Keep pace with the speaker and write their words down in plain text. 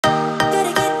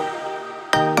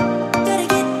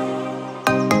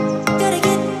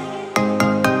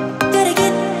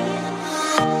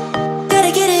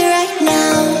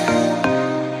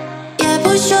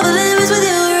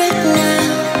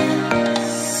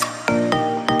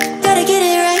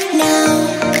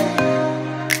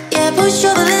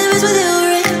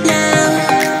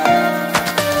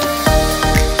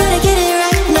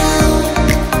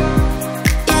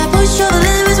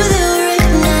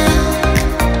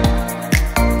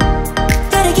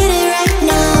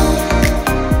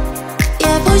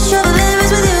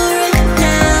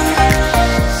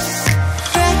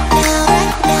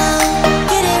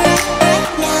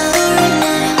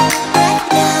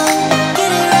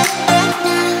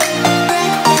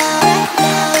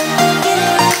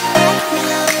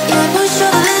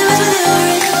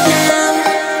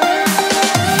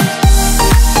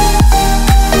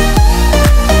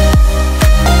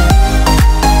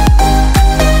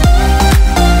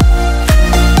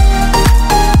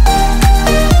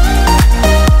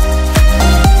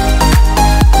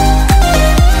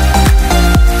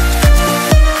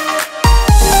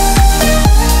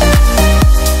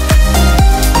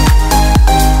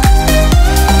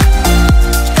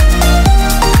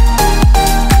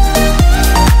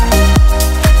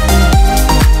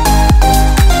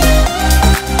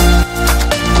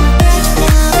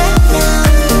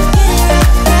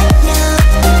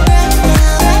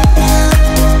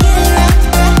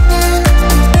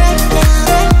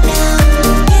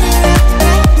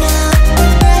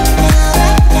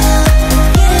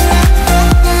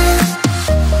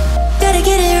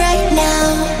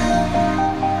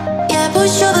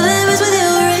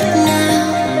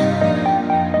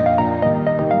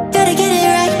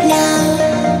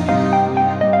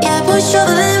push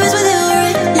over limits with you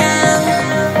right now.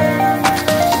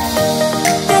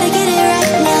 Gotta get it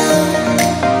right now.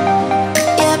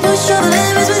 Yeah, push over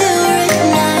limits with you right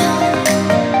now.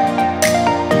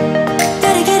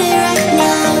 Gotta get it right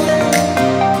now.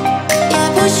 Yeah,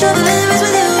 push over limits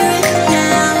with you right now.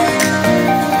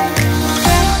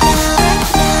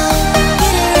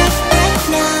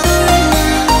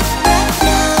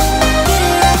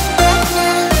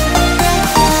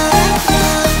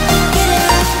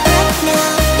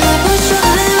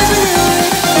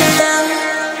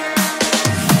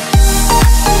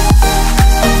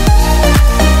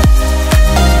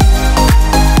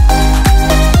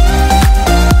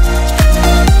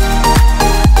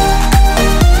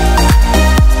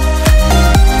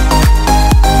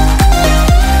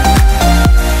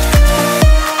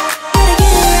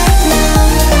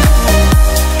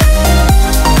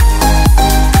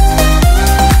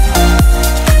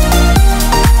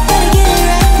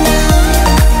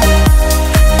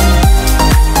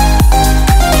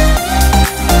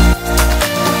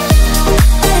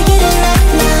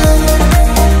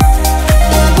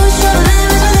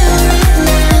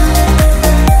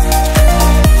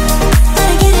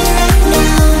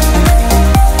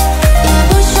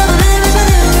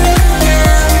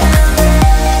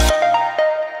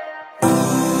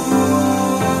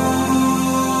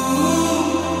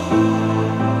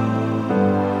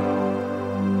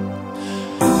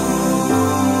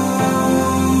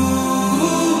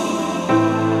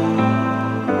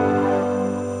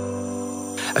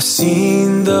 I've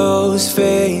seen those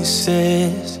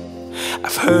faces,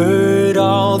 I've heard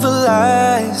all the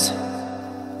lies,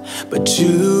 but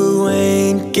you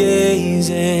ain't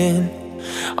gazing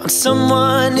on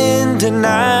someone in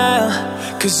denial.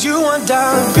 Cause you want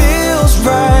dollar bills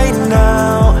right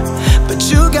now, but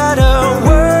you gotta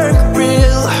work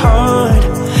real hard.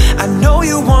 I know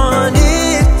you want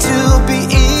it to be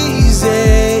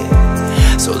easy,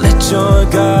 so let your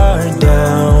guard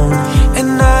down.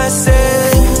 And I said,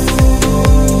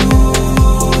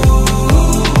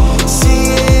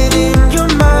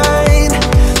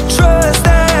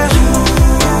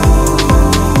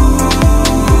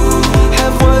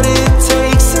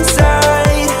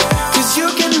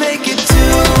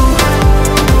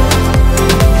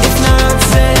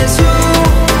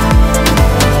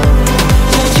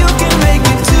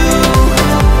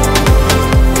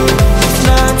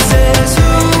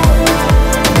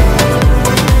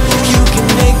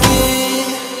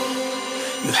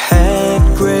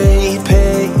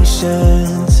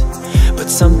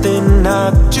 something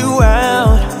knocked you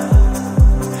out.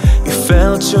 You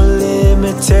felt your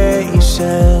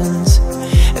limitations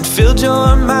and filled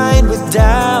your mind with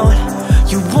doubt.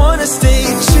 You wanna stay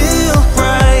chill